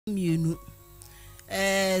Mienu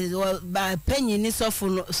ba penyi ni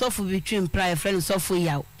sofu between prayer friend sofu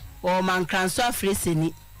yaw o man kranso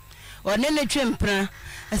afreseni o ne twempra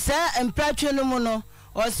sa empra twenu mu no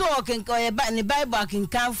o so o kenka o ba ni bible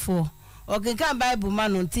akinkanfo o kenka bible ma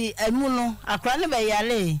no nti emu no akra ne be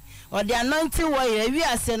yale o de anointing warrior wi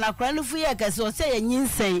ase na akra ne fu ye kase o se ye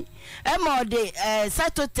nyinsɛn e ma o de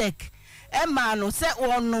satotek e ma no se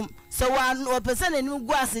wonum so one person enu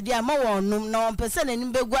gu asedi ama wonum na one person enu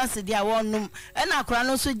be gu asedi a wonum e na akra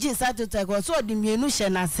no so gi satotek so de mienu hye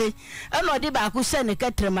na se e na o de ba ko hye ne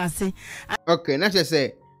katremase. Okay, na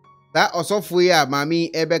say that osofo ya Maame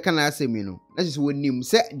ebe kana asemi no na se wonim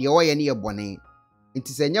se de oye ne ye bone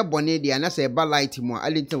nti se nya bone de na se ba light mu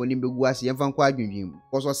alinta wonim begu ase yemfa nkwa adwendwem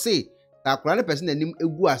ko so se ta akra ne person anim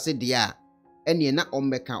egu ase de a ene na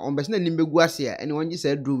ombeka ombese anim begu ase a ene wonje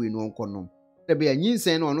se dro we no nkonom de be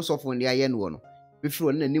anyinsen no no sofo de aye no no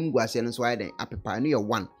before won anim gu ase no so aye den apepa no ye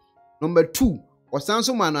 1. Number 2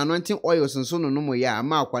 osanso man anointing oil sonso no no mo ya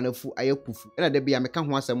ama akwa na fu aye kufu ene de be ya meka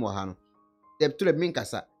ho asem wo ha no de tule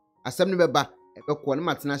minkasa asem ne beba ebekọ ne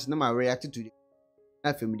matena se na ma react to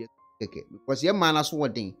na family keke because ye man aso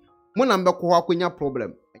wodin mo na mbekọ ho akonya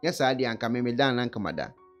problem anya sa ade anka me dan na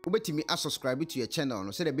nkamada obetimi subscribe to your channel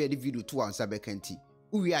no se de be the video to ansa bekanti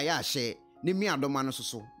uwi aya share ne mi adoma no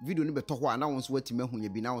so video ne beto ho ana won so watimi ahunya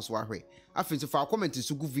bi na won so ahwe afin so fa comment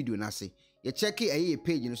so gu video na se ye check e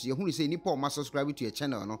page no so ye hunu se ni pa ma subscribe to your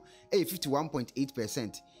channel no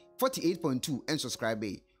 51.8% 48.2 and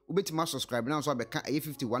subscribe obetima subscribe na so abeka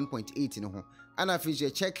 51.8 no ho ana afin so ye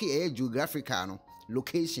check geographical no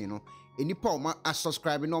location no enipa o ma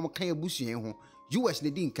subscribe no mo kan abusuyen ho US ne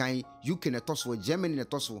din kan UK ne toso Germany ne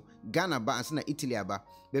toso Ghana ba ansa na Italy aba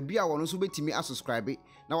be bia wono so betimi subscribe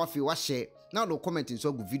na wa fi wa share na do comment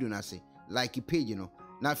so gu video na se like page no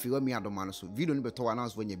na fi wa mi adoma no so video no beto wa na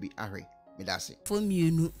so nya bi ahwe me da se for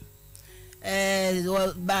mienu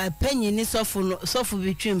ba penyi ni sofu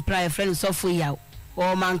between prayer friend sofu yaw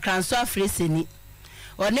o man kranso afreseni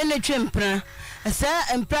o ne twempra sa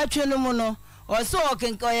empra twenu mu no o so o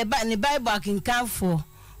kenka o ba ni bible akinkanfo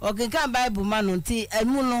o kenka bible ma no nti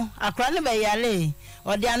emu no akra ne be yale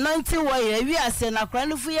o de anointing warrior wi ase na akra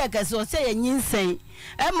ne fu ye kase o se ye nyinsɛn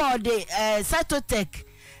e ma o de satotek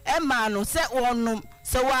e ma no se wonum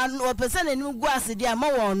so one person enu gu asedi ama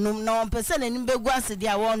wonum na one person enu be gu asedi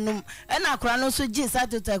a wonum e na akra no so gi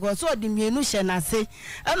satotek so de mienu hye na se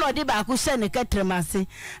e na o de ba ko hye ne katremase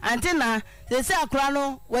antina se akra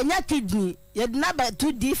no wanya kidney ye na ba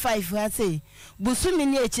 2D5 ha se busumi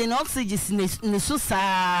ni eche na oxygen ne so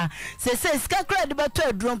saa se ska kra de ba to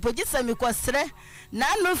aduro mpoji se mi kwosre na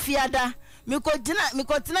no fiada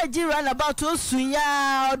mikotina ji run about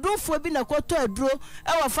osunya odunfo bi na kwato aduro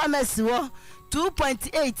e wo pharmacy wo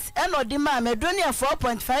 2.8 eno di ma me doni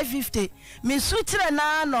 4.550 mi suchire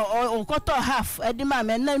na no okoto half edi ma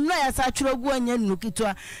me na no ya sa churo gu anya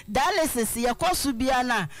nukitwa dialysis ye kosu bia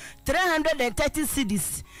na 330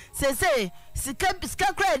 cedis se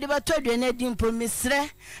ska kra de ba to adwe na di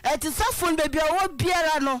mpromisre eti sofun be bia wo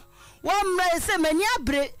biara no wo mra se mani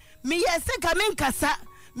abre mi yese ka me nkasa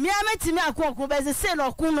mi ametimi akoko be se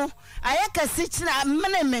no kuno ayeka sichira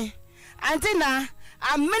meneme antina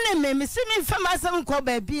amene me simi fama asem ko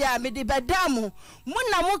ba bia me de badamu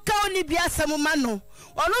munna mo ka oni bia asem ma no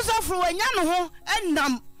ono sofro wanya no ho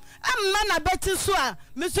enam amma na beti so a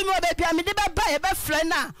me simi oba bia me de baba e be frɛ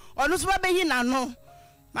na ono so ba yi na no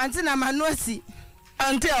mantina manu asi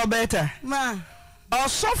ante obeta ma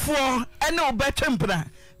osofo ene obetwempra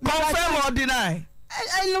confirm or deny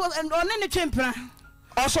ono ne twempra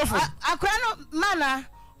osofo akra no mana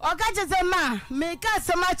okache se ma me ka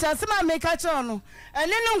se ma cha se ma me ka cho no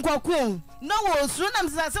ene no nkwaku no wo su na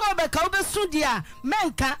msa se wo be ka wo be su dia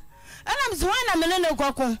menka ana mso na me ne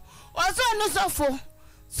nkwaku oso no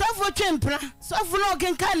sofo twempra sofo no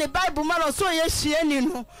kenka ne bible ma no so ye hie ni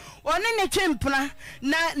no one ne twempra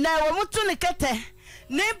na wo mutu ne kete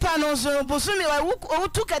ne pa no so bosumi wo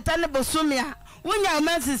tu kete ne bosumi a wonya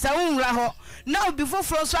mansi sa wonwura ho na obi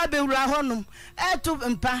foforo so abewura ho no eto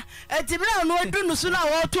mpa etibra no odunu so na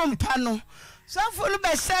wo to mpa no sofo no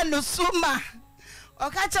be se no suma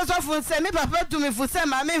okacha sofo se me papa tu me fu se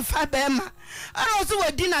ma me fa be ma ana so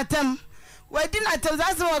wadi na tem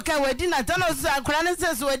zaso wo ka wadi na tem no so akora ne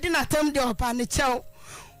se so wadi na tem de opa ne chew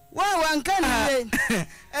wa wanka ne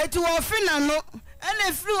eti wo fi na no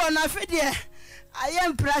ene firi wo na fi de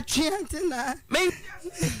ayem pratwe antina me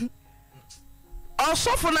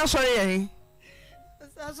osofo na sorry yen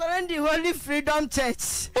surrender Holy Freedom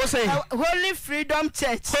Church. O say Holy Freedom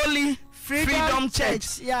Church. Holy Freedom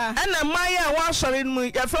Church. Yeah. And the Maya was sorry mu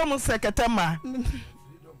ya from Seketema.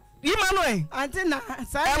 Yimano Antina,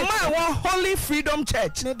 Emma Holy Freedom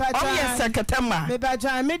Church. Oye Seketema. Me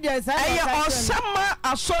bacha media sa. Eya osama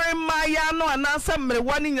asori maya no anasa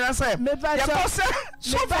mrewani nyina se. Me bacha. Yakose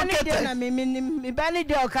so forget na me bani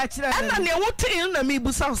de o ka kire. Ana ne wotin na me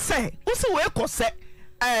busa se. Usi we kose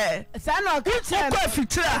sa na o ka kire. Ko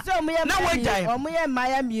afitira. Na wajai. Omo ye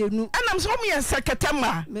maya mienu. Ana mso mo ye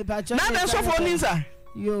Seketema. Me bacha. Na den sofo ninsa.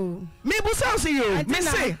 Yo. Me busa se yo. Me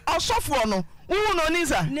say osofo no. Who no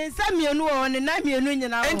ninsa? Ne sa mienu o ne na mienu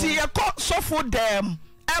nyina. Enti ye ko sofo dem.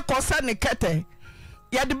 Ekosa ne kete.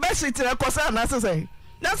 Ya the best it ekosa na say.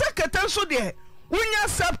 Na say kete so de. Wunya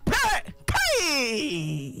se pe.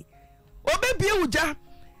 Kai. Obebie uja.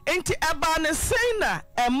 Enti eba ne sei na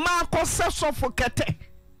ema kosa sofo kete.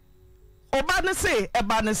 Oba ne say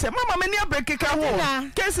eba ne say mama me ni abrekeka ho.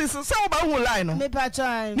 Cases say oba hu line no. Me pa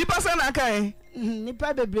chan. Ni pa say na kai. Ni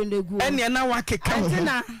pa bebre ndegu. Ene na wa keka ho.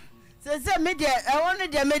 Antina. Say me de e wonu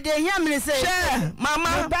de me de hia me say. Share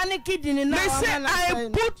mama. Ba ne kidini na. Me say I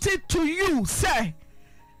put it to you say.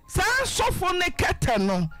 Sa sofo ne kete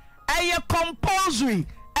no. Eye compulsory.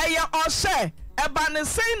 Eye ose. Eba ne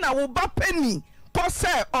say na wo ba pani. Ko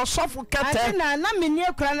say osofo kete. Antina na me ni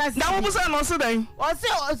ekura na say. Na wo busa no say den. O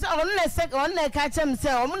say on na say on na ka chem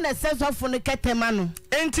say on na say sofo ne kete ma no.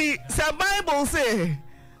 Enti say Bible say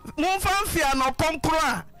mo fanfia no konkro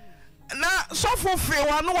a na sofo free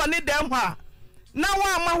wa no woni dem ha na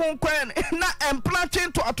wa ma ho kwan na empla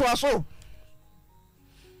twen to aso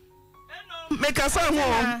me ka sa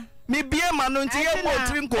ho me bie ma no nti ye mo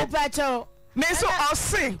trinko me so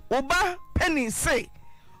ose oba penny say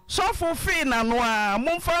sofo free na no a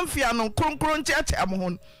mo fanfia no konkro ntiacha mo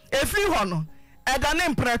ho efri ho no eda ne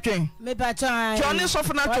empra twen me ba chan joni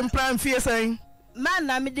sofo na twen plan fie say man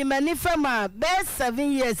na me di mani fama be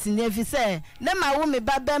 7 years ni efi say na ma wo me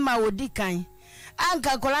ba be ma wodi kan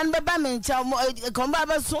anka kolan be ba me ncha ko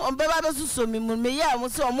ba so mi mu me ya mo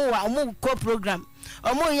se omo wa omo ko program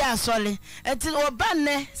omo ya asole enti oba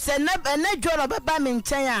ne se na dwo be ba me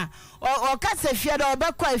nchen a o ka se fie da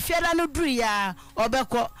obekọ fie da no duru ya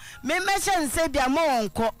obekọ me meche nse bia mo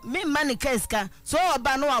wonko me mani keska so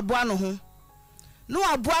oba no aboa no ho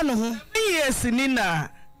yes ni na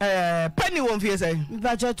penny won fie say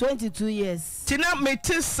about 22 years tina me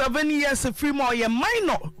 7 years free more ye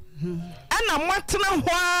minor ana mwatena ho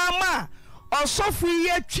ma osofu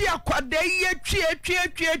ye twi akwada ye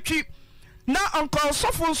twi na onko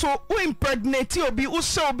osofu so wo impregnate obi wo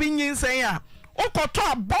se obi nyinsen a okoto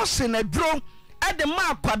aboss na dro e de ma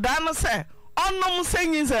akwada no se onom se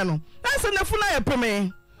nyinsen no na se na funa ye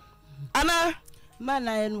peme ana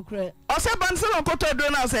mana enukre ose banse no koto do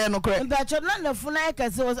na se enukre mbacho na funa e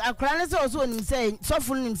kase akra ne se oso nim se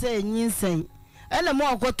sofu nim se nyinsen ene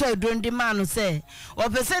mo koto do ndi ma no se o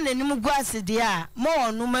pese na nim guase de a mo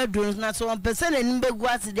onum aduro na so o pese na nim be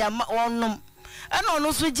guase de a onum ene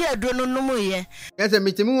onu so je aduro no num ye yese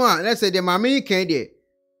mitimu a na se de maame kan de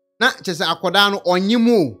na chese akoda no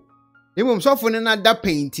onyimu nimum sofu ne na da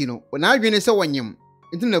painti no na adwene se wonyim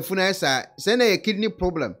nti na funa esa se na ye kidney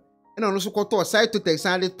problem ene onu so koto side to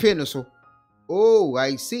texan de pain so oh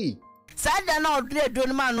I see sada na odre do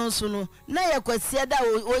no ma no so no na ye kwasia da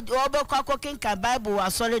obekọ akokenka bible wa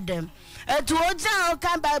solid dem etu oja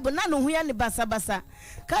kan bible na no hu ya ne basabasa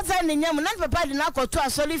kasa ne nyam na papa de na akoto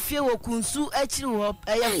asoli fie wo kunsu akiri wo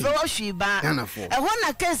ye fro hwiba ho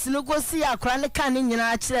na case no gosi akora ne kan ne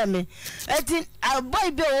nyina akire me eti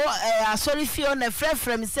boy be wo asoli fie na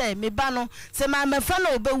frefre me say me ba no se ma mefa na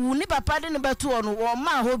obewu ni papa de ne beto no wo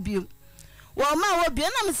ma ho biom wo ma wo bi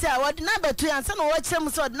na me say awodi na beto yan se no wo kire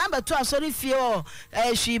me say na beto asori fie o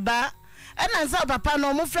hwiba na nsa papa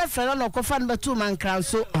no mo frefre no ko fa no beto man kran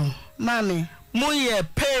so Maame mo ye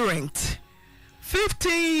parent 15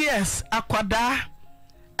 years akwada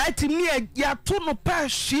atimi ya to no pa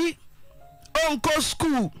hwi onko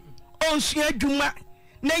school onsu adwuma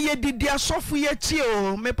na ye didi asofo ye tie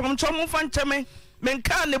o me pamcho mo fa ncheme me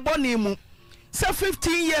nka ne boni mu se 15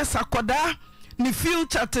 years akwada ni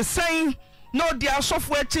future te say no di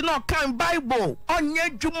asofo achi no kan bible onye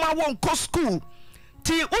adwuma wonko school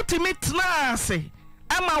ti utimi tnaase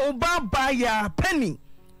ama ubaba ya penny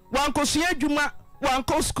wanko su adwuma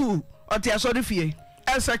wanko school oti asori fie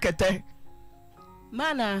sekete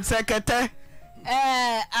mana sekete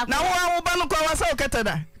na wo ba no kwa wasa okete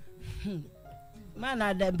da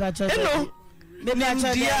mana da bacho eno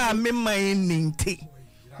me dia me mai ninti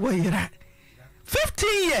wo yira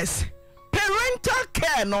 15 years parental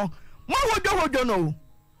care no mo hojo no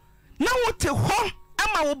na wo te ho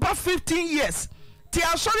ama wo ba 15 years ti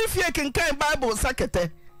asori fie kenkan bible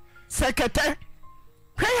sekete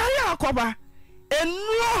hwaya akoba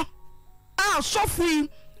enuo a sofi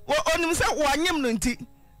onim se wanyem no nti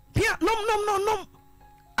pia nom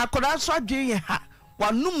akoda so adwen ye ha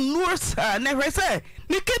wanum nuor sa na hwese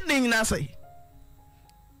ni kidney na say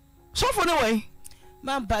so for the way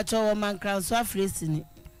man pacho man crown so afresi ni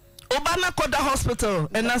obana koda hospital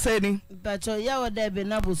and na say ni pacho ya oda be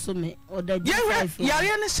na bosume oda G5 ya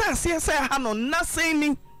ne chance say ha no na say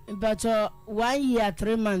ni pacho 1 year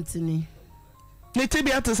 3 months ni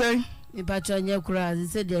tibia to say pacho nyekura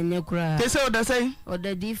say de nyekura they say oda say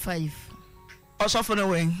oda D5 osofo no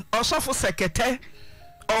way osofo sekete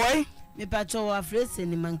owai me pacho wa afresi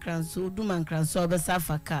ni man crown so du man crown so be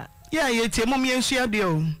safaka ya ye tie mom ye nhia de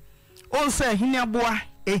o on say hini aboa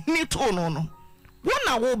ehini to no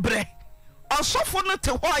wona wo bre osofo no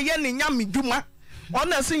te ho aye ne nyame dwuma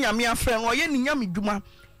ona se nyame afre no ye ne nyame dwuma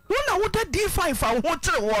wona wo da D5 a wo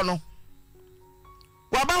tere wo no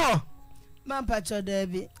waba ho man pacho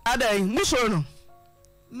debi adai muso no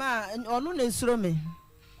ma onu na esuro me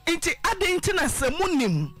inti adai inti na se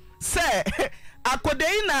munim se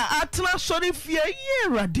akodei na atena sori fie ye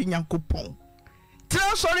radi nyankopon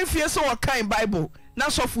tena sori fie so wakan bible na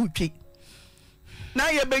sofu twi na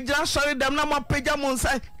ye begira sori dem na mapeja mo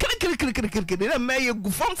nsa kiri na me ye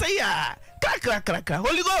gufom say ya kra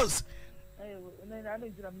Holy Ghost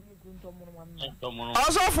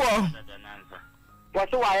osofo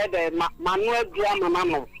What's why the Manuel Grandma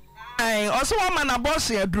Mama? Ay, also one man boss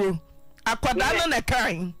here drew. Acquah no na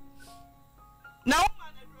kan. Now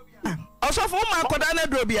also for man Acquah na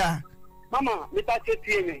drobia. Mama, me pache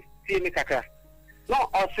tie me kaka. No,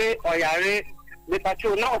 o say oyare me pache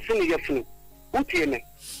na o funu ye funu. Utie me.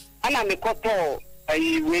 Ana me koto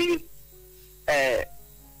ayi we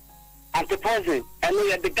antipoison eno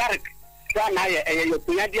ye the garlic. Sa na ye yo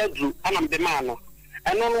punya dia dru ana me de ma no.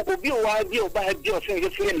 Eno obi o wa bi o ba bi o funu ye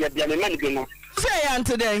funu ye bia me man bi no. Say am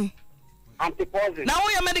today. Antipoison. Now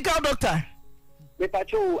we a medical doctor. Me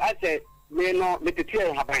pache I say me no me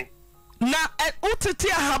tie haban. Na utiti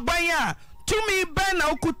haban a tumi ben na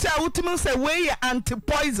ukuta utimi say we anti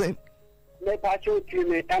poison. Me pacho ti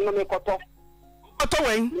me eno me koto. Koto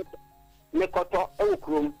we. Me koto e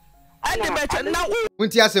ukrum. Ade beche na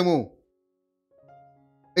Munti asemo.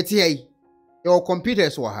 Eti hey. Your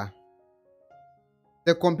computers wa ha.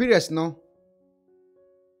 The computers no.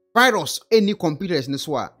 Virus any computers ne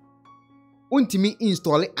so a. Untimi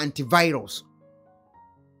install antivirus.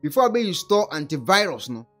 Before be install antivirus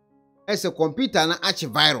no. As a computer na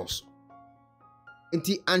antivirus.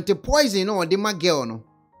 Inti anti-poison no de ma girl no.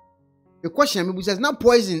 The question me says na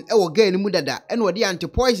poison e wo girl ni mu dada e no de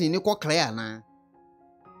anti-poison ni ko clear na.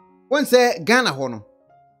 Won say Ghana ho no.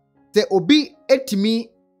 Say obi etimi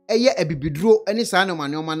eye abibiduro ani saa no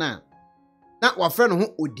manoma na. Na wa frɛ no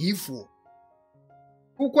ho Odifour.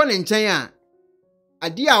 Ukwo ne nkyɛn a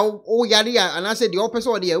ade a wo yare a anase de opese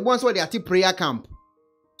wo de e bon so de ati prayer camp.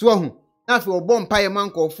 To ahu na fe obọ mpaye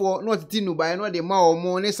mankofo na otiti nubaye no de ma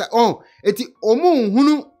omo ne sa eti omu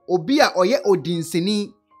hunu obi a oye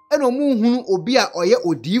odinsini ena omu hunu obi a oye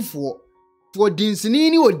Odifour to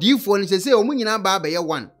odinsini ni Odifour ni sese omu nyina ba ba ye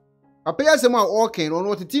one papa ya sema o ken no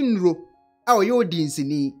otiti nuro a oye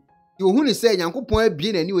odinsini ti ohunu se Nyankopon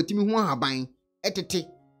abie na ni otimi ho ahaban etete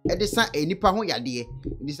ede sa enipa ho yade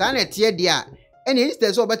ni sa na tie de a ene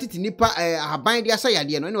instead so obatiti nipa ahaban de asa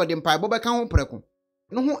yade no ene ode mpa bo beka ho preko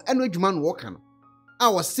no ho eno adwuma no wo ka no a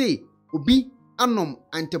wo se obi anom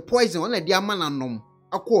anti-poison ona de ama nanom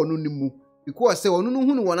akọ no nimu because say onu no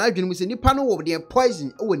hu no wona adwene mu se nipa no wo de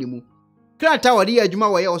poison e wo nimu krata wo de adwuma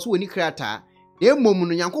wo ye wo so woni krata de emom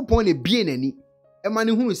no Nyankopon na bie nani e ma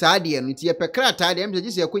ne hunu saa de no ti ye pe krata de em se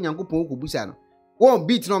gise akọ Nyankopon ko busa no won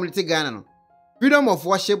beat no mlete Ghana no freedom of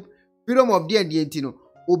worship freedom of the enti no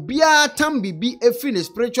obia tam bibi efri ne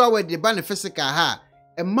spiritual world de ba ne physical ha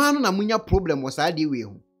e ma no na munya problem wo saa de we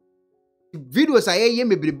ho videos aye ye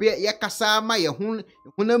mebrebe ye kasa ma ye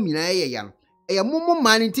hunam nyina ye ya no e ye momo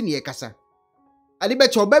man nti ne ye kasa ali be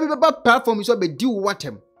cho ba platform so be di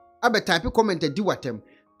watem abe type comment di watem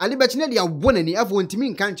ali be chine dia wonani afo ntimi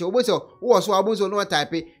nka nche obo so wo so abo so no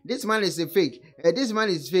type this man is a fake this man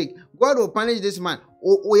is fake God will punish this man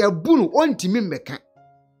o ya bunu on ntimi mmeka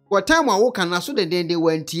what time a wo kan na so de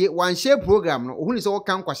wantie wan share program no ohuni so wo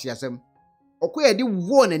kan kwase asem okoye di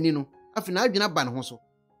wonani no afi na adwena ba ne ho so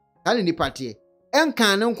tani ni party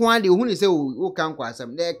enkan ne nko ade ohunu se wo kan kwa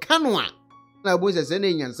asem na kanu a na bo se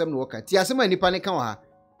na nyansam no woka ti asem nipa ne kan ha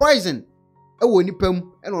poison e wo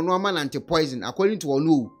nipam e no no ama na anti poison according to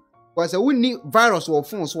onu because we need virus wo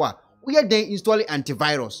phone so a we then install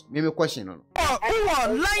antivirus me question no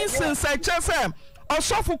license HSM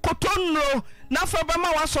osofu kotonro na fa ba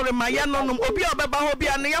ma wa sore maye nonom obi obeba ho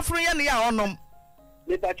bia ne yafro ye ne ya onom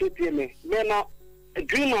me ta chutie me no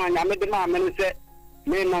dream anya me de ma me se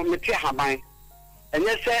me no me tie haban and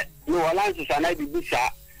yes, sir, no alliances and I did this.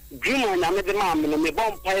 Dream on another man, and the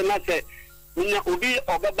bomb pie, and I said, Obi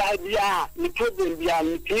or Babia, the problem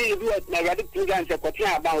beyond the my radical guns about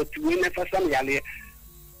to win for some yali.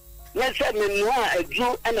 Let's say, a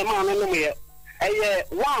Jew and a man on the way.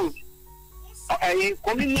 One.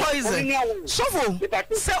 Poison. Sofo,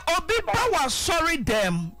 say Obi Bawa sorry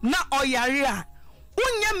them, na oyaria.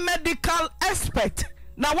 Unye medical expert,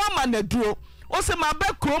 na one man do. Ose ma be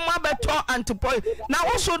kroma beto antipoison. Na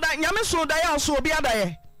also that nyame so da ya so obi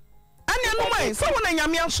adaye. Anya no mai, say wona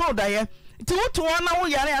nyame so da ye. Ti woto na wo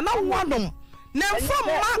yare na wo adom. Na mfa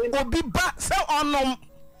ma obi ba say onom.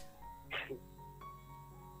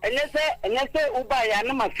 Enye say uba ya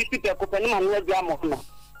na ma 50 pe ko pe na ma no adu amo no.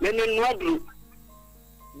 Me no adu.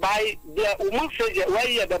 By the woman says why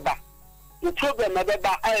you beba. The problem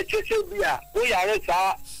beba I chese bia. We are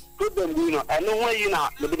sa problem we no. And no way you na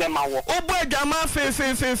the big man wo. O boy jama fe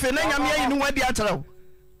na nyame yi no wadi atrew.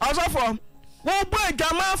 Osofo. Wo boy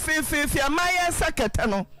jama fe amaye sekete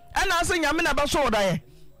no. Ana ase nyame na ba so da ye.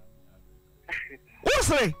 Wo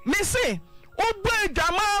say me say o boy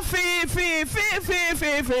jama fe.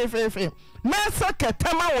 Me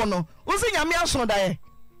sekete ma wo no. Wo say nyame aso da ye.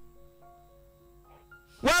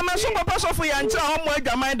 Wa ma so papa so for ya ntia ho mo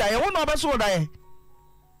adwaman da ye wo no be so da ye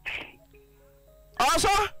also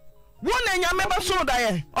wo na nyame be so da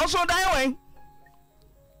ye also da ye wen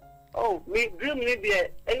oh me dream ni be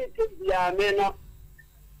anything bia me no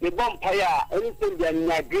me bomb fire anything bia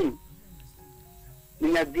na dream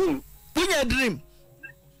punya dream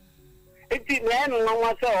eti na no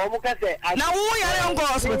wa se o mo ka se na wo yare on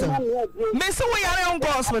hospital me se wo yare on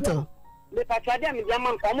hospital le patade me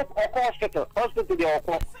jaman omo hospital de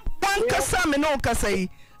okwo wan kasa me no kasa yi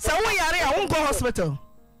sa wo yare a won go hospital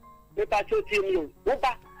le patade mi wo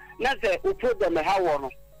ba na se o problem ha wo no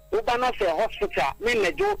wo ba na se hospital me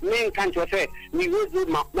mejo me kan cho se mi wo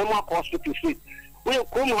ma me ma hospital fit we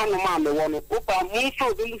ko mo hanu ma me wo no wo ba mu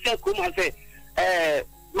so de mu se ko ma se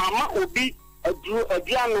mama obi adu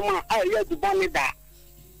anu ma a ye du boni da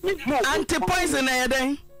anti poison e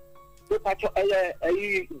den pacho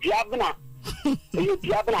diabna e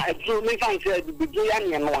me fan say the ya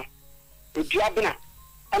ne no diabna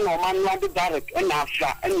ana o man no direct na afra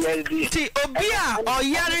en ti obi a o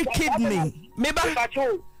yare kidney me ba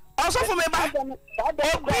also for me ba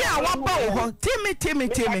obi a wa ba wo timi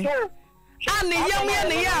ani yam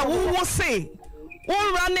ne ya wo say wo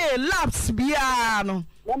run a labs bia no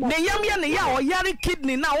ne yam ne ya o yare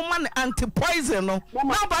kidney na wo man anti poison no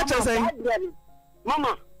na ba che say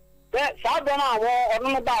mama sa do na wo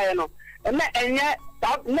onu ba ye no na enye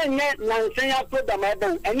na enye na nsenya program ebe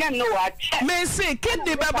enye no wa che me say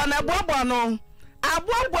kidney baba na bobo no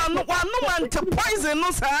aboabo no wanu anti poison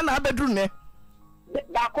no sa na abedru ne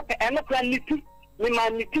ba ko pe eno kra niti me ma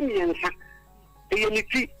niti miensa eye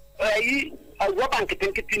niti yi roba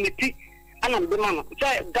nkitenkiti niti ana mbe ma no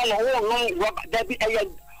che galo wo no roba da bi eye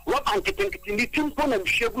roba nkitenkiti niti mpo na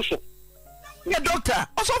bihegu so ya doctor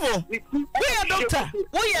osofo we ya doctor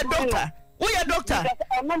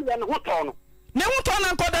ne hu to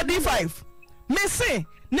na nkoda D5 me say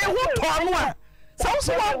ne hu to no a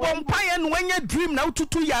so wa bompaye no wanya dream na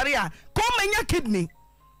ututu yare a ko manya kidney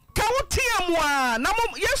ka wutiam a na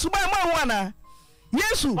Yesu ba ma hu ana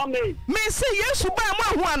Yesu me say Yesu ba ma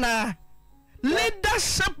hu ana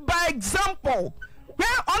leadership by example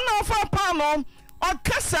where on for pa no o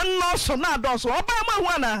kasa no so na do so o ba ma hu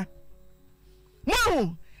ana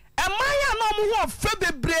Mahu, amaya no mu ho fe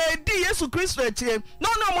bebre di Yesu Kristo etie. No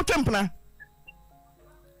mo twempna.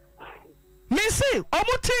 Me say,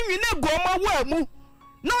 omo tinwi na gu omo wa mu.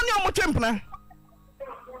 No omo twempna.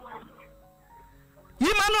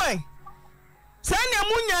 Yimanoi. Sanya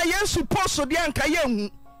munya Yesu poso de anka ye hu.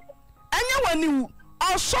 Anya wani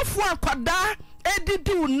osofo akwada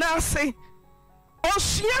edidi unase.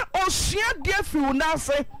 Osia de afi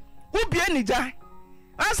unase. Ubie nija.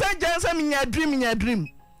 Asa jansa minya dream.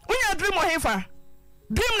 Unya dream o hefa.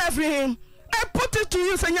 Dream na free him. I put it to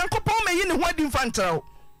you say Nyankopon me yi ne ho adi mfantrao.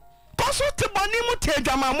 Koso te boni mu te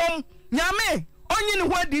adwamamom. Nyame onyi ne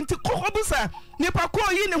ho adi nti kokobusa nipa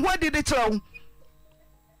ko yi ne ho adi de kyerao.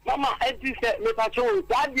 Mama enti se me pa cho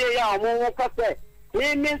sadie ya omo ko se.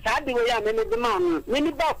 Me sadie we ya me de man. Me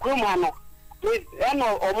ni ba krom ano. Me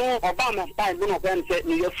eno omo oba ma style no ben se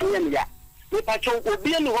ni yefu ye ya. Me pacho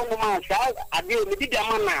obi enu ho ma sa ade me di dia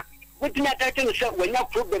mana wotimi atake no se wanya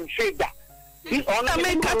problem fader na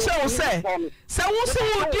me ka che o se wo se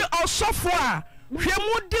wo di osofo a hwe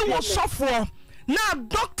mu di wo sofo na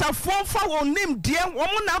doctor fon fa wo nim die wo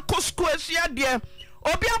mu na ko school asia die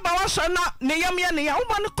obi aba wa so na ne yam ye ne ya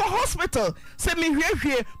wo no ko hospital se me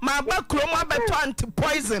hwehwe ma ba krom abeto anti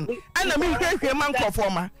poison ana me hwehwe man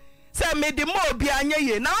kofoma se me di mo obi anya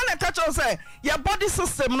ye na na ka cho se your body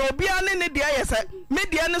system no obi ane ne dia ye se me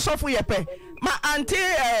dia ne sofo ye pe ma anti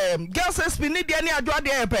girls spin ne dia ne adwo de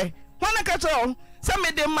ye pe wana ka cho se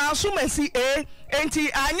me de ma so masi enti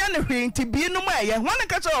anya ne hwe enti bi no ma ye wana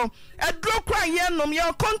ka cho edro kwa ye nom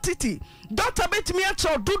your quantity doctor betimi a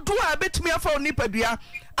cho dudu a betimi afa onipadua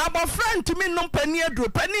abofra ntimi nom pani adro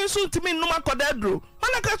pani nso ntimi nom akoda adro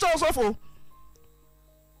wana ka cho osofo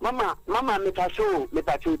Mama, me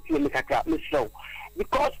pacho tie me kaka me slow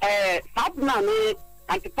because sabna ne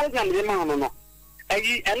antipoison me ma no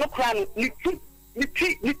ayi eno kra no ni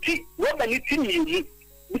ti wo ba ni ti ni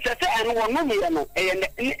bi se eno wo no me no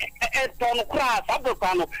ton kra sabdo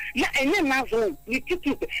kra no na enye na so ni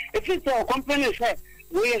ti if it's a company say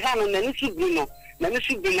we ha no na ni subi no na ni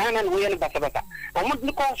subi na na we no basa o mo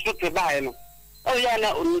ni ko so te ba no o ya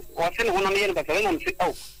na o se no na me no basa na me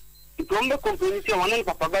oh Ikombe community wana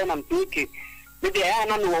papa ba na mtiki bidi ya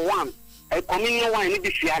na no one e communion wine ni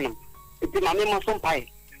bisiano iti mame mo sompai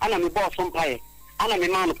ana me boss sompai ana me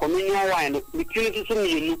man communion wine ni kini su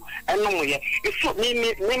mienu eno mo ye ifu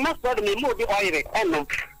me must god me mo bi oire eno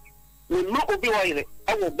me mo obi oire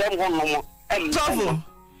e wo bem ho no mo Tofo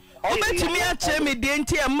obetimi a che me de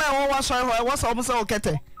enti e ma wo waso ho wo so mo se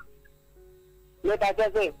okete me ta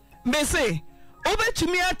se me say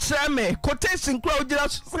obetumi a kire me quotation kra ogira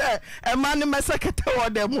se e ma ne mesekete wo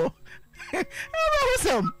dem o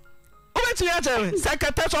wosem obetumi a kire me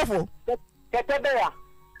sekete sofo kete be ya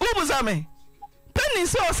ubuzame penny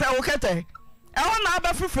se o se okete e won na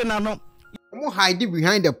aba fifi na no mo hide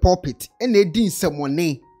behind the pulpit and they din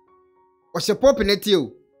semone o se pulpit na tie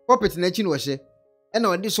o pulpit na chi no hye e na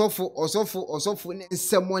odi osofo ne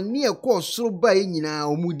semone e ko soro ba nyina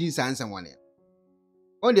o mu din san semone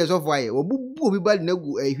on the soft wire obubu obi bad na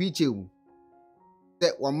gu ehwiche mu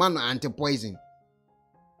se wo ma no anti poison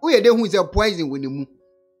uye de hu se poison woni mu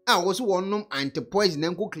a wo so wonnom anti poison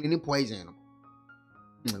enko clean poison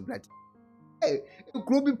no brat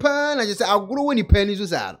kro bi pa na je se agoro woni pani so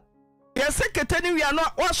sa ye sekete ni wi no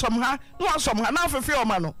wasom ha na afefe o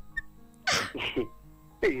ma no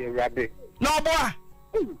rabe no boa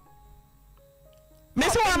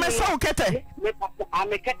Mesi wa mesa okete.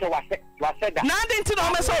 Amekete wase da. Na adenti na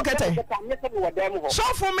mesa okete. So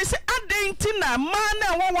for me say adenti na man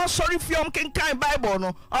na wo sorry fiom kenkan Bible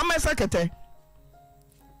no. O mesa kete.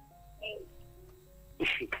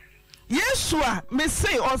 Yesu a me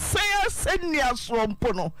say o say senia so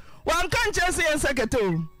mpo no. Wan kan che say sekete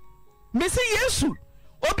o. Me say Yesu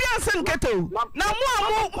obi ansen kete o. Na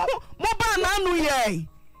mo ba na anu ye.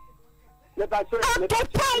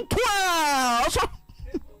 Atopa so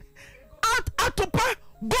atopa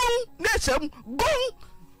gong nesem gong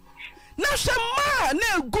na shema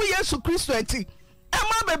na gu Yesu Kristo ati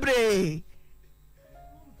ama bebre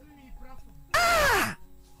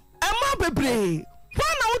ama bebre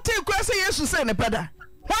wana wote kwase Yesu se ne pada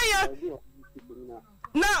wanya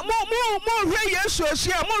na mo hwe Yesu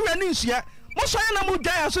ahia mo hwe ne nhia mo so na mo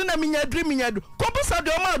dwan so na minya dream ko bisa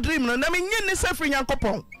de o ma dream no na menye ne sefri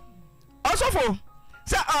Nyankopon osofo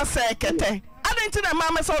se osekete adenti na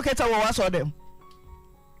mama se okete wo waso dem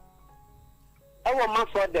I want my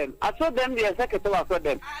for them. I saw them the secretary for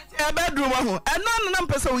them. A bedroom ho. Eno na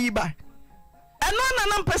mpese oyiba. Eno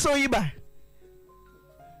na mpese oyiba.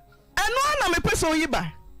 Eno na me pese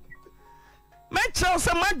oyiba. Me tell se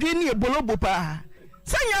madwe ni ebolobo pa.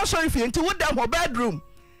 Sanya sorry fi nti wo dem ho bedroom.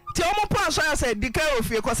 Ti omo pa so ya say dika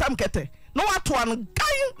ofie kwasam kete. No wato an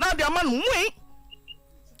gan na de ama no nwi.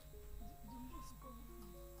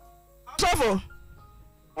 Sofo.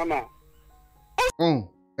 Mama.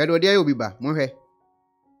 Edo dia yo biba mo hwe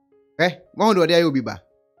mo do dia yo biba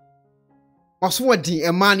oso wodi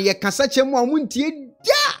e man ye kasa chem a muntie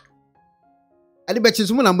dia ade be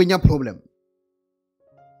chinso mo na mbenya problem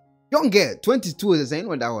young girl 22 is saying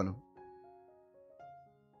what that one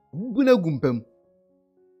buna gumpam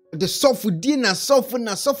the sofu di na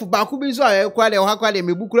sofu ba ku bi so a kwa de ho kwa de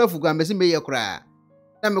mebukura fugu ambese me ye kura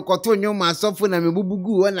na me koto nyoma sofu na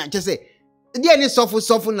mebubugu na chese dia ni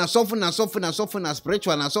sofu na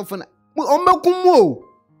spiritual na sofu na omekumu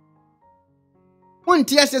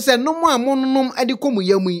wonti asese no mu amonnom ade komu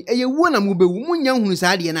yamu eye wu na mubewu munya hunu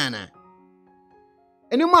sa ade na na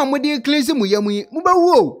eni mu amode cleanse mu yamu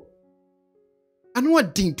mubewu anu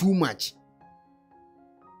odin too much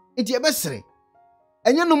enti ebesere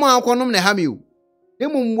enye no mu akonom na ha me o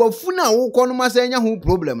emu wafu na wo konom asa enya hu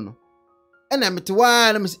problem no ena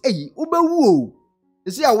metewa na me eyi ubewu o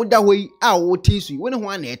esi a woda hoi a wo tesu woni ho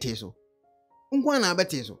ana ete so nkwa na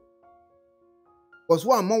abete so was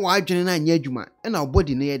one more wide general yejuma, and our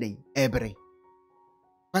body near them, every.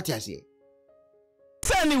 What I say?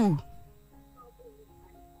 Send you.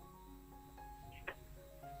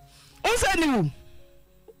 Send you.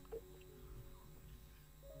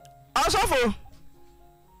 Osofo.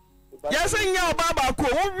 Yes, in your baba,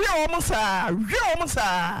 real musa.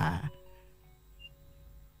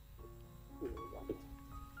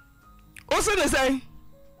 What's in the say?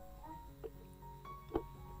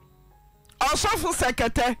 Osofo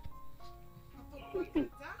secretary.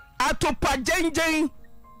 Atopa Jane.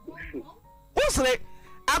 What's it?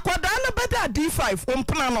 Acquah better D5 on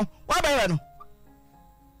plano. What about no?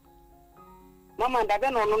 Mama, that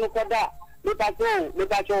don't know that. Look at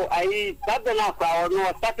you, I start the knock or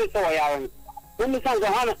no status or yarn. When you send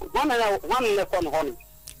one left on honey.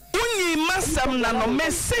 Unyi masam na no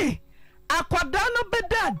mesi. Acquah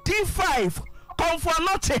better D5. Come for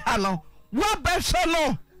not hano. What better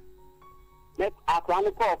no? Let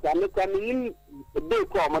Acquah call, and look at me. They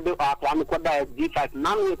call my Acquah D5.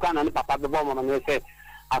 None we can and papa the bomb and say,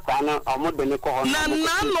 Acquah or more than a call.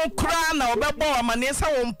 No crown or bebo manesa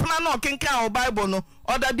on plan or king cow Bible no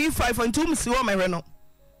or the D5 and 2 see my reno.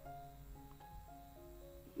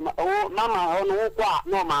 Oh, Mama,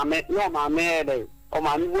 no, Maame, or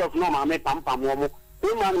my work, no, Maame, Pampa, Momo.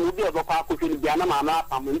 Woman will be a papa who can be a Mama,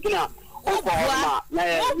 Pamukina. Oh,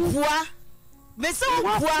 Miss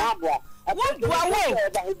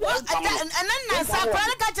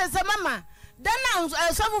Mama. Then now,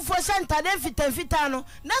 some for Santa Fitano.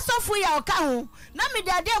 That's so for your cow. Now, me,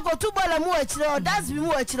 the idea go to Balamuach or that's be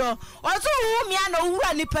watched or so me and no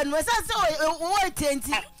run pen was so waiting.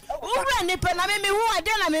 Who ran the pen? I mean, who I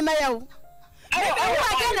didn't mean mayo. I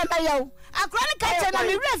didn't mayo. A chronic catcher and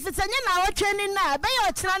me rest it's an hour training now, by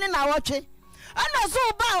your training our watching. I know so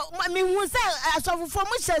about me who said as of for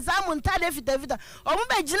much as I'm on Tadefita or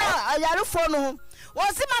Majina, a yellow phone.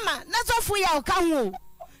 Was it, Mamma? That's all for your cow.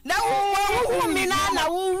 Now, who me now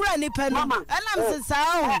who run it, and I'm so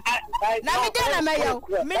now, me done a mayo.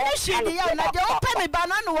 Ministry, the young, I don't pay me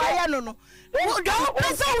banana, why I don't know. Don't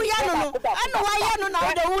pay so we are no, I know why I don't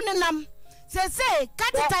know the woman. Say,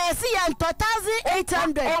 cut it, I see, and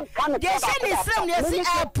 2,800. They say this from the sea,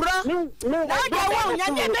 a pro. Now, you won't,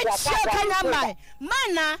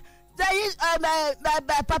 Mana.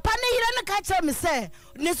 Papa ne yire no ka kire me se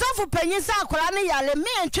ne sofu panyin sa akora ne yale me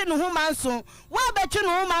antwe no ho manso wa betwe no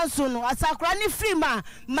ho manso no asakora ne free ma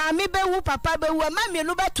maame bewu papa bewu ma me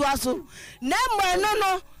no beto aso na mo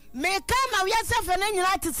no me ka ma wi asefe ne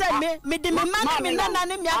nyina te se me de me ma ne me nana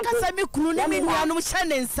ne me akasa me kunu ne me nuanu hye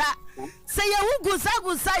ne nsa se ye wu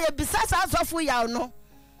gusa ye bisa sa sofu yaw no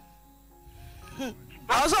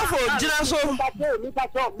Asofo jina so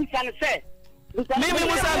Mimi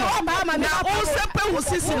Musano, now all separate was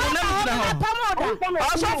sitting in the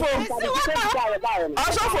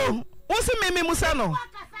Asofo, what's the Mimi Musano?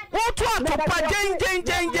 What to Jane.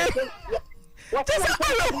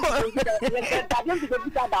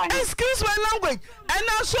 Excuse my language, and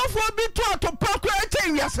now so for be taught to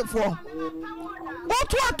procreate yourself. What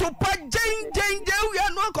to put Jane, we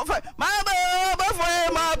are not confident.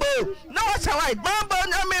 Marble. No, what's right?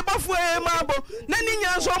 Marble, I may buffet marble.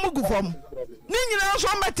 Nanya so mugufom. Nina so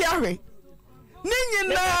material.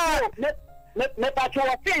 Nina. Me pacho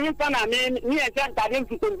wa fi hin pana me and Jan Tadim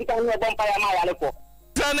to become a vampire my aleko.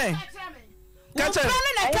 Tane. Catch it,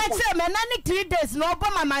 man. 3 days, no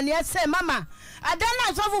bomber man, yes, say, Mama. I don't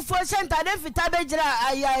know so for Santa Fita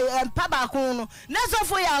and Pabacuno. That's all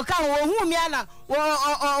for your cow, whom Yana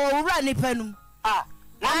or Ranny Penum. Ah,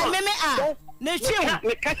 I may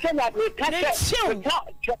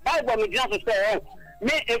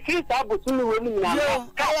me if you have to women now.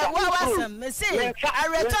 I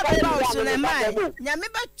read about Suleiman.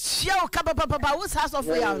 Yamiba show Papa was house of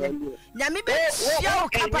Yamiba show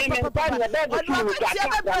Papa.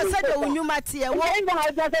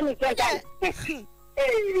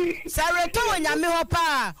 Sarah told Yamiho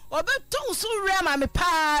Pa, or but two so ram me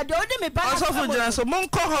pa, the only me pass off with so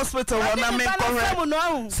Monco Hospital, when I make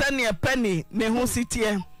send me a penny, me who sit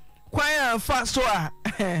here. Choir fast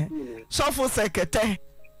sofa secretary.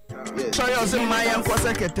 So you say my uncle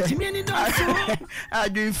secretary. I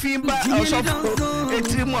do feedback also a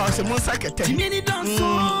 3 months a month secretary.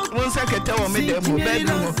 One secretary or me them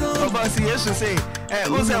bedroom. About yes to say,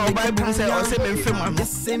 who's our Bible say or say me film.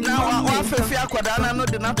 Now I feel Acquah no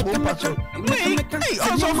did not go patrol. Me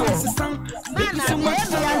also for.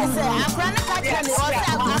 Was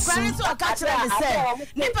it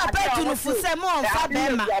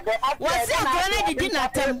granted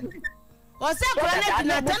dinner? Was that granted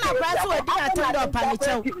dinner? 10 price or dinner turned up on the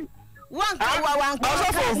show? Who on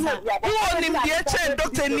him dear chain,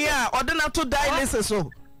 Dr. Nia, or the not to dialysis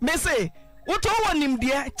so. May say, what all on him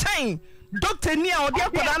dear chain, Dr. Nia, or the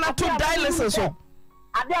Apodana to dialysis so.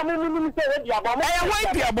 I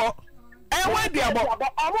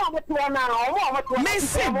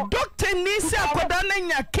say, Dr. Nisa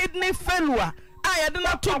Apodana, kidney failure. I had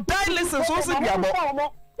not to dialysis also.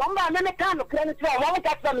 One man, many kind of credit, one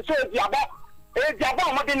catch them so Jabba,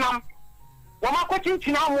 Wama kweti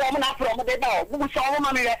china woman after the ball, who saw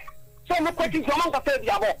woman so no kweti woman ka fe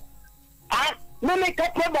diabo. Ah, no make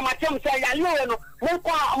a problem my chum say ya no, mo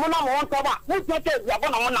kwa mo na mo ntoba, mo tete diabo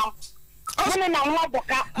na mo nam. Mo na mo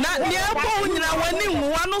boka. Na dia bo nyina wani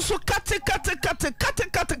nwa no so kate.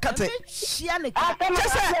 Shia le.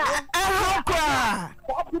 Just how kwa.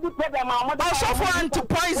 Also for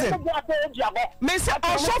anti-poison. Me say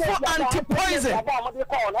also for anti-poison.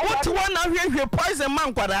 What one na hwe poison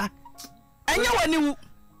man kwada. Anya wani wu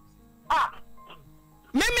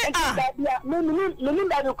meme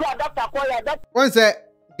One say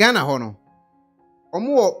Ghana hono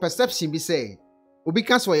omo perception bi say obi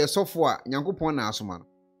ka so ye sofo a Nyankopon na asoma no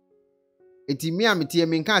enti me ametie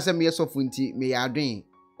me nka say me ye sofo nti me ya adwen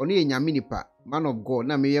ono ye nyame nipa man of God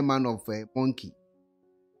na me ye man of monkey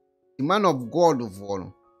the man of God of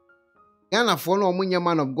all Ghana fo no omo nye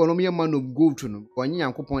man of God no me ye man of goat no onye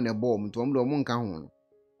Nyankopon na bo omo to omo nka ho no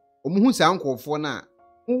omuhu sa ankofo na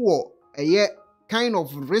wo eye kind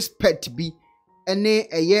of respect bi ene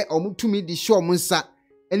eye omutumi di show munsa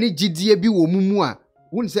ene gidie bi wo mumu a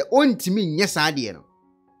won se ontimi nye saade no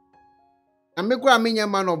amekura menya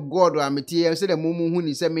man of God o ametie se de mumu hu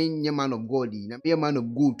ni se menya man of God na me man of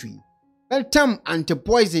good to tam anti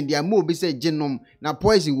poison dia mo bi se genom na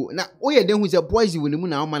poison wo na oye de hu se poison wo ni mu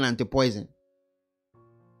na man anti poison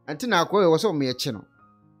anti na akoye wo so me eche no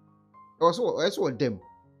wo so eso dem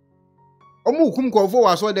omu kum kofo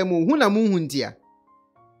waso dem hu na mu hu ntia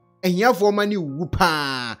ehiafo mani wu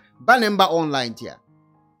pa banemba online tia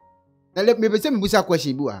na le me pese me busa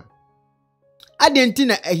question bi wa adenti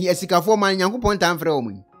na ehiasikafo man Nyankopon tan frɛ o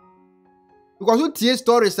mu because you tie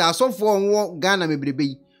stories asofo onwo Ghana mebrebe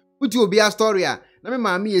yi uti obi a story a na me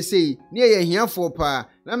maame ye sei ne ye ehiafo pa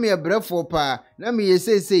na me ebrefo pa na me ye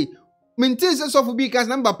sei mintin se sofo bi kas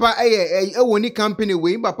na papa ewoni company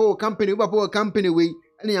we papa o company we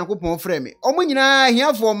ene Nyankopon frɛ me omo nyina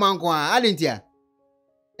hiafo manko a adentia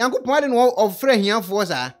Nyankopon ade no ofrɛ hiafo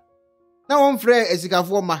sa na won frɛ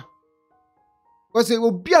esikafo ma because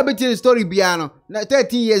obi a beti story bia no na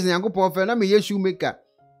 13 years Nyankopon frɛ na me ye shoemaker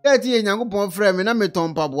 13 years Nyankopon frɛ me na me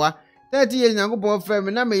tompaboa 13 years Nyankopon frɛ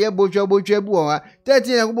me na me ye botwa bu ho 13 years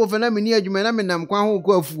Nyankopon frɛ na me ni adwuma na me nam kwan ho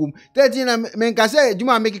ko afuum 13 na me nka sɛ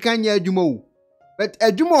adwuma me keka nya adwuma o but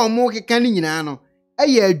adwuma o mo keka ni nyina no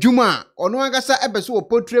eye adwuma ono ankasa ebeso o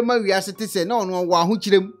portrait ma wiase te se na ono wa ho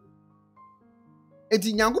kirem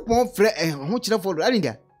enti Nyankopon frɛ ho kirefo do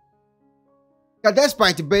alinda ka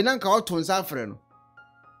despite be na nka oto nsa frɛ no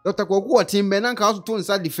Dr. Kwaku otimbe na nka oto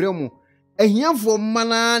nsa di frɛ mu ehiafo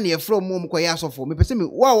mana na efrɛ mu ko ya asofo me pese me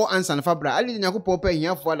wa wo answer na fabra ali Nyankopon pe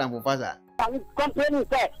ehiafo adam fo fasa company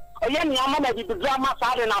say oye ni ama na di drama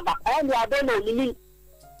sare na ba and I don't know ni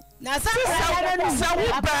na sa wu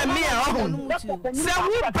ba me a ho sa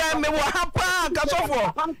wu ba me wo hapa ka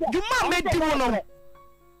sofo djuma me di wo no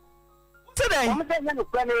today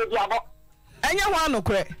anya wa no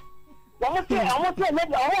kre wọ́n ti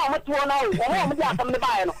ẹ̀mẹ́bí ọ̀hún ọ̀mọ́ tí wọ́n náà ọ̀hún ọ̀mọ́ tí àtọ́ mi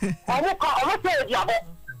báyìí nọ ọ̀hún tí èdè àbọ̀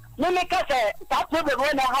mímí kẹsẹ̀ tààtù bèbè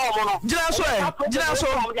wọn náà ha ọmọ náà. gyina so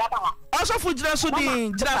ọsọfo gyina so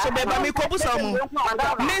din gyina so bẹẹba mi kọ busa mu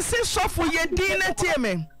mi si sọfo yẹ din na tie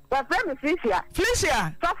mi. bẹ̀fẹ̀ mi Felicia.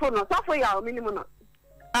 sọfo yà omi ni mu nọ.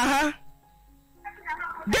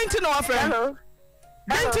 denti na wà fẹ́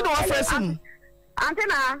sí mu. àǹtí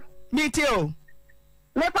náà. mi tie o.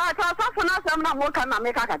 Me pa ta safo na sam na mo kan na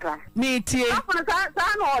me ka katra. Me tie. Safo na sa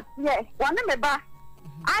na otie. Wone me ba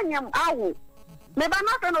anyam awu. Me ba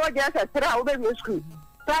na so na o je se tra o be school.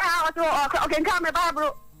 Sa o to okay nka me ba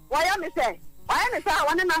bro. Waya me say. Waya me say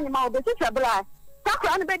wone na anyam awu be ti sebla.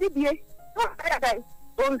 Sakra na be di bie. O ya dai.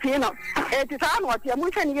 O nfi no. E ti sa na otie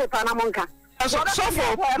mu hwe ni ye pa na mo nka.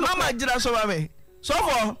 Sofo mama jira so ba me.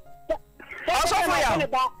 Sofo. O sofo ya.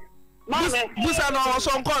 Maame. Busa no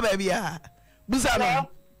so nko ba bia. Hello.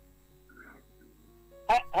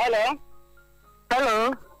 Hello.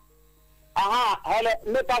 Hello.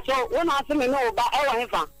 Me pacho, won ask me no ba e wa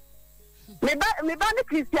hefa. Me ba ni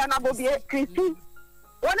Christian abobie, Christi.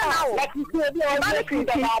 Won na wo. Christi bi o ba Christi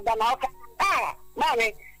ba na ka.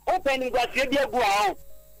 Mami, open ni gwa se bi egu a o.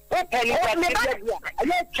 Open ni gwa se bi egu a.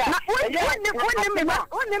 Ye cha.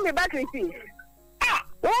 Won me ba Christi.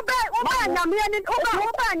 Wo ba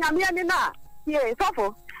nyamia ni na. Ye,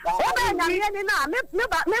 sofo. Oba na me na me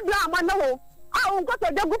bla ma no. Ah unko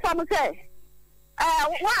to de gu fam say.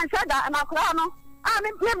 One said that na kra no. Ah me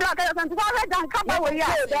bla ka san to wa dan ka ba we ya. E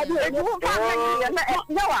du fa me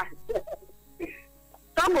no wa.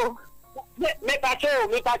 Tambo. Me pacho.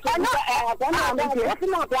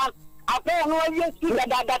 Apo no ye si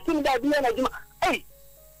da tin da bi na juma. Hey.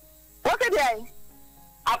 Okay there.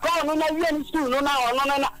 Acquah no na ye ni school no na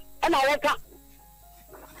na weka.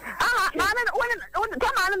 Maame when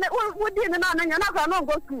come on we dey na na no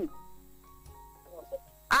go school.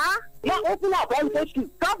 Na open up on school.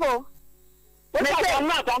 Couple. Me say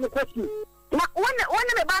na ta me school. Na when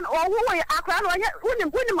me ban o wo we Acquah no ye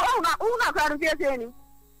unim o na Acquah no say say ni.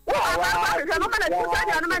 O Acquah no na na school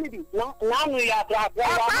na na bi. Na no ya Acquah.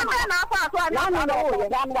 Acquah na Acquah so na no wo ye.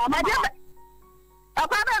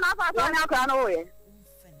 Acquah na Acquah so na Acquah no wo ye.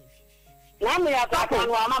 Na no ya Acquah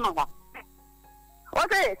no mama ha.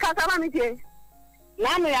 Okay, kasama mi tie.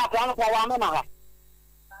 Na no ya Acquah no kwa mama ha.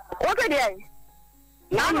 Okay there.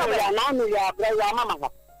 Na no ya Acquah mama ha.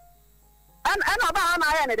 And about na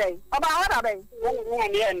ya ne dey. About what abey?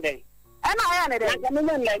 Ni ende. And na ya ne dey. Mi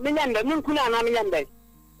nyende, mi kuna na mi nyende.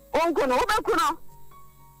 Onko no, obe kuno.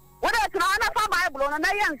 Wada tuna na fa Bible no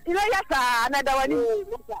na yan, ina ya sa na dawani.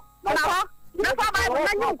 Na ho. Na fa Bible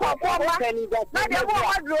na nyu ko ko ba. Na de bo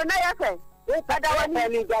wadro na ya se. Na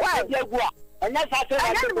dawani. Wa. Anya sa se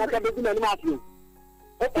na ka be na ma fi.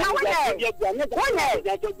 Na wonye.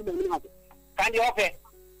 Kan di ofe.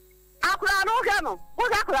 Acquah no ka no. Wo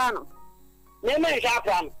ka Acquah no. Me sha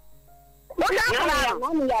Acquah no. Wo ka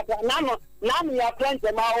Acquah no. Na no ya plant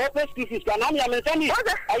ma ofe species ka na me me sani.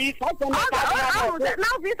 Ayi fa so na ka.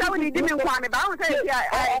 Now visa we di me kwa me ba wo say ya.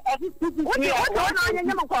 Wo na anya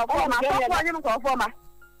nyem kwa for ma. So kwa nyem kwa for ma.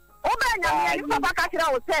 O ba nya me ni papa ka kira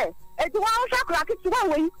wo say. Eti wa wo sha Acquah ki wa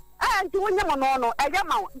we. Nti wo nyem no e ya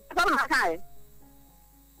ma wo. So na ka e.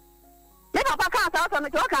 Me papa ka sa so me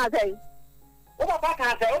to ka say. O papa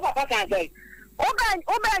ka say. O ba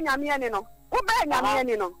nya me ni no.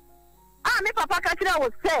 Me papa ka kira wo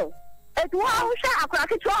say. Eti wa wo sha Acquah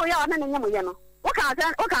ki wa ya na nyem ye no. O ka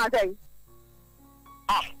say.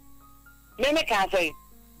 Me ka say.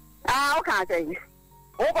 O ka say.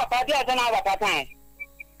 O papa dia na papa tan.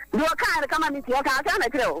 Do ka kama mi ti o ka say na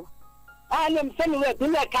kire o. Nem send we do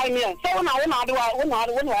na kai me. So na do wa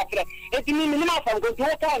kire. Eti mi ma fa go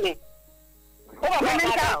to ka me. O papa me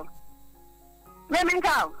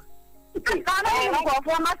ka. Ka na ni ko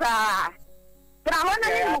fo ma sa. Tra ho na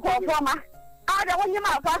ni ko fo ma. Ada wonyi ma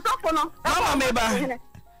fa sofo no. Mama me ba.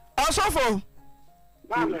 Osofo.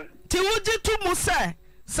 Mama. Ti wuji tu mu se.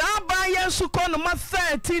 Sa ba ye su ko no ma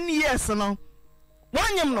 13 years no.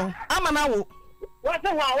 Wonyem no ama na wo. What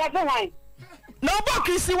why? No bo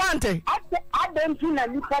kisi wante. Adam tu na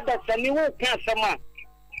nipa da sani wo ka sama.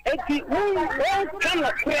 Eti wo kan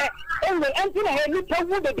na kre. Enti na he nipa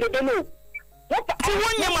wo de brebe no. Ti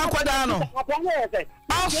wonyem akwada no.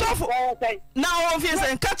 Osofo. Na o fi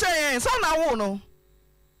se nkache yen so na wo no.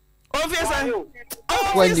 O fi se.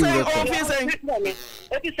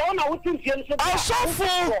 Eti so na wo tin fie so.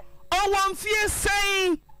 Osofo. O wan fie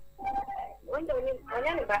sen.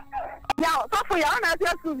 Ya, Osofo ya na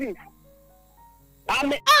tia suvi.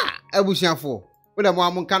 Abusiafo wo da mo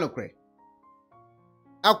amonka no kre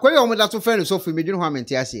Acquah yo mo da to friend so fi medwin ho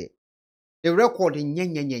amente ase the record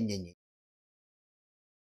nyenyenyenyenye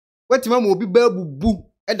wetima mo obi ba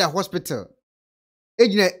bubu e da hospital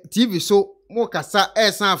ejina TV so mo kasa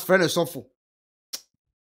san friend so fo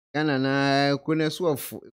kana na kone so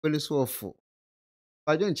ofo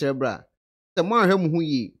bajo nkyere bra se mo ahwe mo hu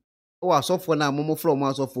yi o asofo na mo fro mo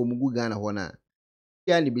asofo mo gu Ghana ho na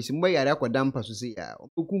ya ni bisi mba yare akwada mpa so se ya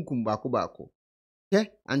okunkum baako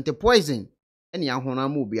ke anti poison ene ya hono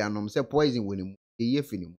ama obi anom se poison woni mu ye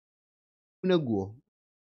finim una guo.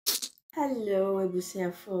 Hello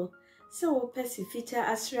ebusiafo so pesifita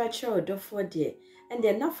asracha Odifour de and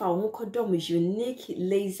the nafa ho kodom unique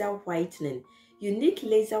laser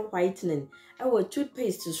whitening our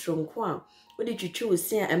toothpaste stronko a wodi twitwi wo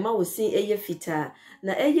sin a ema wo sin eye fita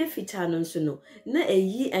na eye fita no nso no na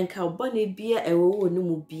eyi enka bone bia ewo wo no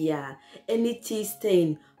mu bia any tea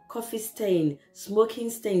stain, coffee stain, smoking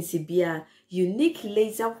stain bia unique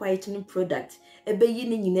laser whitening product ebeyi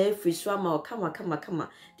ni nyina free so ama kama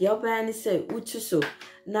de obaya ni say utu so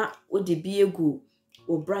na wodi bia egu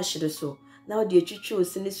o brush do so na wodi twitwi wo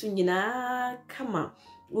sin so nyina kama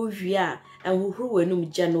Uvia and who wenum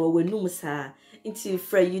Jano wenum sa into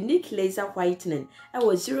for unique laser whitening. I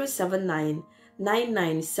was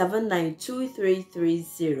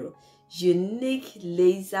 07999792330. Unique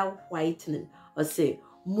laser whitening or say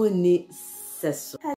Muni Seso.